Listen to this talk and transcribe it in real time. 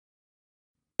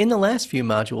In the last few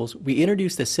modules, we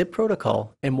introduced the SIP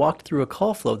protocol and walked through a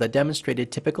call flow that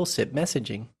demonstrated typical SIP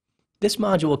messaging. This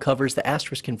module covers the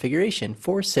Asterisk configuration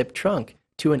for SIP trunk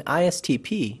to an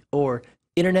ISTP, or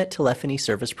Internet Telephony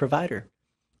Service Provider.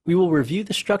 We will review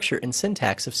the structure and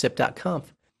syntax of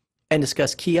sip.conf and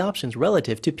discuss key options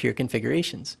relative to peer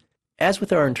configurations. As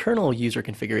with our internal user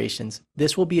configurations,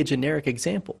 this will be a generic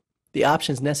example. The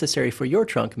options necessary for your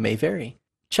trunk may vary.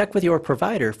 Check with your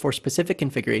provider for specific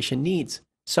configuration needs.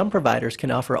 Some providers can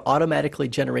offer automatically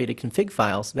generated config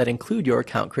files that include your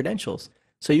account credentials,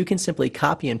 so you can simply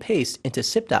copy and paste into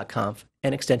sip.conf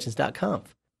and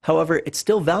extensions.conf. However, it's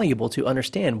still valuable to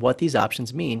understand what these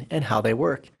options mean and how they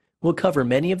work. We'll cover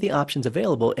many of the options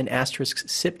available in Asterisk's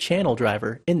SIP channel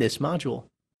driver in this module.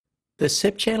 The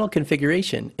SIP channel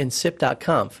configuration in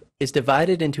sip.conf is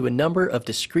divided into a number of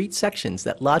discrete sections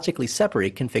that logically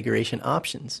separate configuration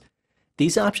options.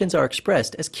 These options are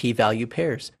expressed as key value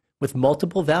pairs, with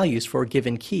multiple values for a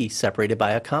given key separated by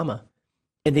a comma.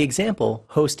 In the example,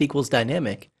 host equals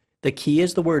dynamic, the key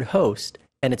is the word host,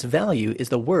 and its value is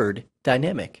the word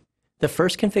dynamic. The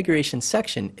first configuration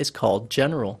section is called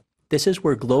general. This is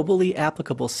where globally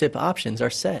applicable SIP options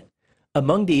are set.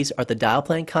 Among these are the dial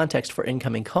plan context for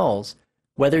incoming calls,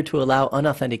 whether to allow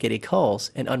unauthenticated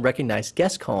calls and unrecognized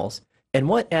guest calls, and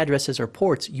what addresses or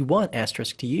ports you want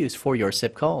Asterisk to use for your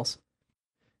SIP calls.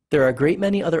 There are a great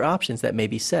many other options that may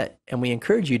be set, and we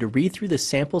encourage you to read through the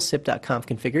sample sip.conf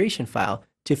configuration file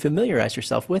to familiarize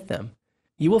yourself with them.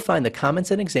 You will find the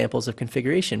comments and examples of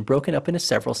configuration broken up into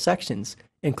several sections,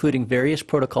 including various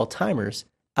protocol timers,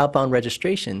 outbound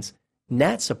registrations,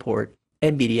 NAT support,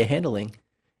 and media handling.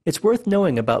 It's worth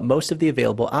knowing about most of the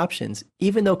available options,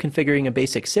 even though configuring a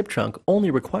basic SIP trunk only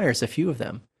requires a few of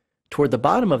them. Toward the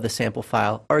bottom of the sample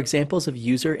file are examples of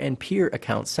user and peer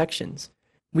account sections.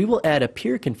 We will add a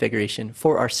peer configuration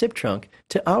for our SIP trunk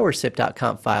to our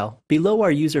sip.conf file below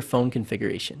our user phone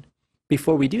configuration.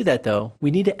 Before we do that though,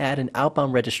 we need to add an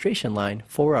outbound registration line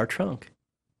for our trunk.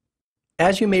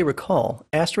 As you may recall,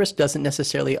 Asterisk doesn't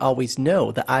necessarily always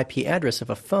know the IP address of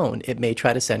a phone it may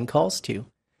try to send calls to.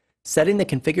 Setting the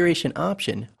configuration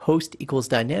option, host equals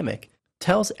dynamic,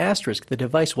 tells Asterisk the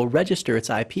device will register its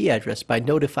IP address by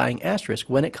notifying Asterisk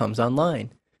when it comes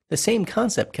online. The same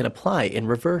concept can apply in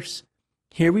reverse.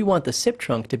 Here we want the SIP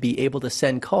trunk to be able to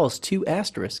send calls to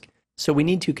Asterisk, so we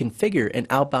need to configure an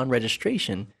outbound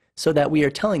registration so that we are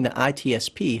telling the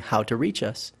ITSP how to reach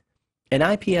us. An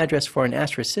IP address for an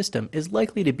Asterisk system is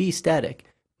likely to be static,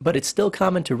 but it's still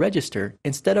common to register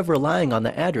instead of relying on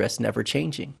the address never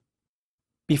changing.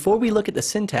 Before we look at the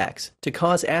syntax to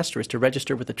cause Asterisk to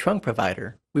register with the trunk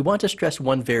provider, we want to stress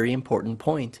one very important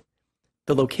point.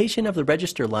 The location of the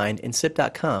register line in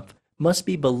sip.conf must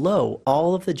be below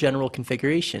all of the general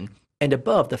configuration and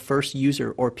above the first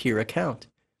user or peer account.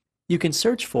 You can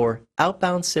search for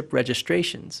outbound SIP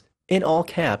registrations in all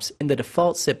caps in the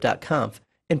default sip.conf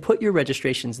and put your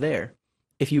registrations there.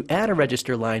 If you add a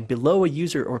register line below a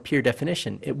user or peer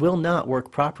definition, it will not work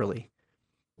properly.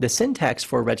 The syntax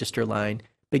for a register line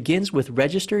begins with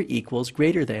register equals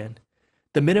greater than.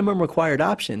 The minimum required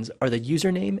options are the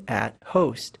username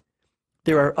 @host.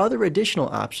 There are other additional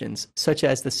options, such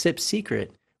as the SIP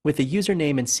secret, with the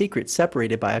username and secret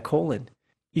separated by a colon.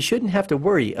 You shouldn't have to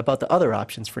worry about the other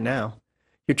options for now.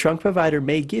 Your trunk provider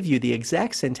may give you the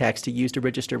exact syntax to use to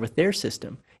register with their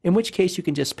system, in which case you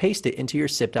can just paste it into your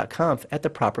sip.conf at the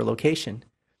proper location.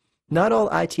 Not all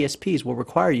ITSPs will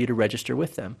require you to register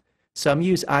with them. Some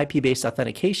use IP-based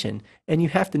authentication, and you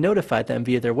have to notify them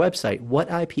via their website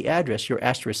what IP address your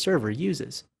Asterisk server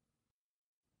uses.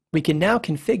 We can now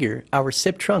configure our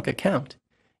SIP trunk account.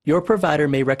 Your provider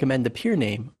may recommend the peer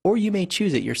name, or you may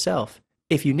choose it yourself.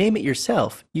 If you name it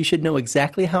yourself, you should know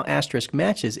exactly how Asterisk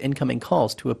matches incoming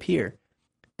calls to a peer.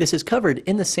 This is covered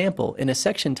in the sample in a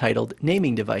section titled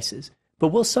Naming Devices, but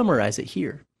we'll summarize it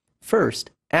here.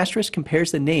 First, Asterisk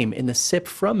compares the name in the SIP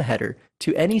from header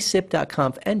to any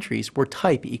sip.conf entries where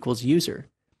type equals user.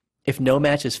 If no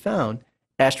match is found,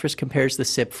 Asterisk compares the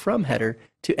SIP from header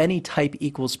to any type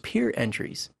equals peer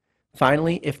entries.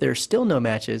 Finally, if there are still no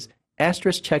matches,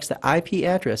 Asterisk checks the IP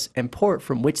address and port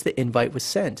from which the invite was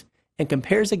sent and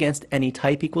compares against any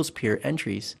type equals peer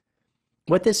entries.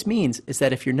 What this means is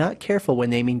that if you're not careful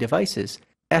when naming devices,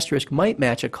 Asterisk might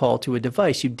match a call to a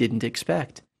device you didn't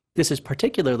expect. This is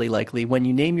particularly likely when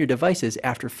you name your devices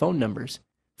after phone numbers.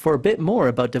 For a bit more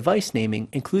about device naming,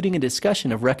 including a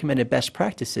discussion of recommended best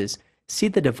practices, see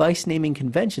the Device Naming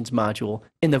Conventions module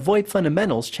in the VoIP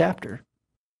Fundamentals chapter.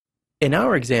 In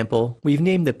our example, we've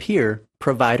named the peer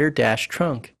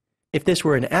provider-trunk. If this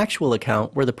were an actual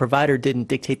account where the provider didn't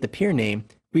dictate the peer name,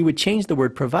 we would change the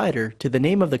word provider to the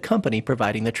name of the company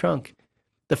providing the trunk.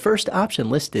 The first option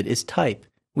listed is type.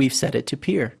 We've set it to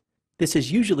peer. This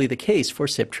is usually the case for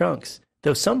SIP trunks,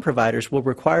 though some providers will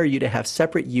require you to have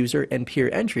separate user and peer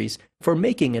entries for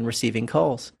making and receiving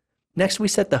calls. Next, we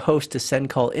set the host to send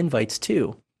call invites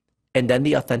to, and then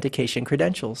the authentication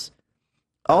credentials.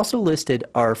 Also listed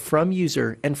are from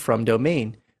user and from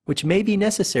domain, which may be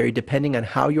necessary depending on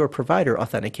how your provider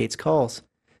authenticates calls.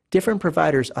 Different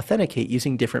providers authenticate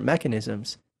using different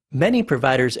mechanisms. Many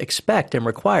providers expect and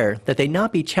require that they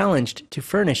not be challenged to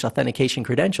furnish authentication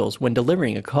credentials when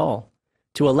delivering a call.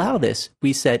 To allow this,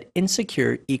 we set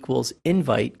insecure equals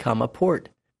invite, port.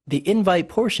 The invite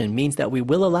portion means that we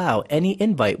will allow any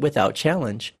invite without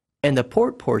challenge, and the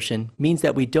port portion means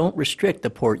that we don't restrict the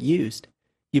port used.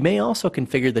 You may also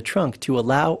configure the trunk to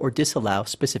allow or disallow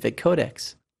specific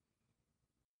codecs.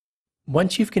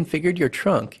 Once you've configured your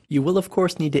trunk, you will of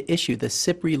course need to issue the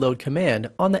sip reload command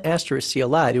on the Asterisk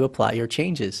CLI to apply your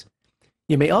changes.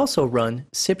 You may also run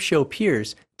sip show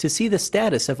peers to see the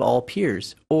status of all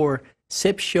peers, or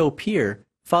sip show peer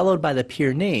followed by the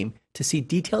peer name to see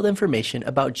detailed information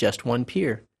about just one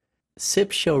peer.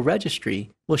 Sip show registry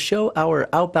will show our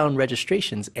outbound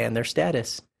registrations and their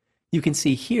status. You can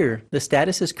see here the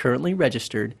status is currently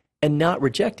registered and not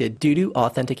rejected due to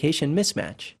authentication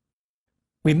mismatch.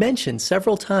 We mentioned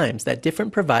several times that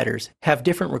different providers have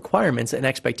different requirements and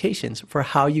expectations for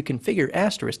how you configure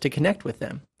Asterisk to connect with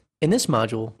them. In this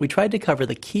module, we tried to cover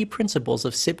the key principles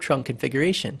of SIP trunk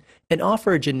configuration and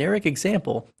offer a generic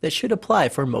example that should apply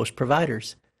for most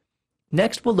providers.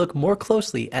 Next, we'll look more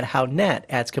closely at how NAT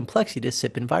adds complexity to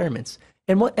SIP environments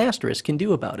and what Asterisk can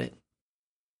do about it.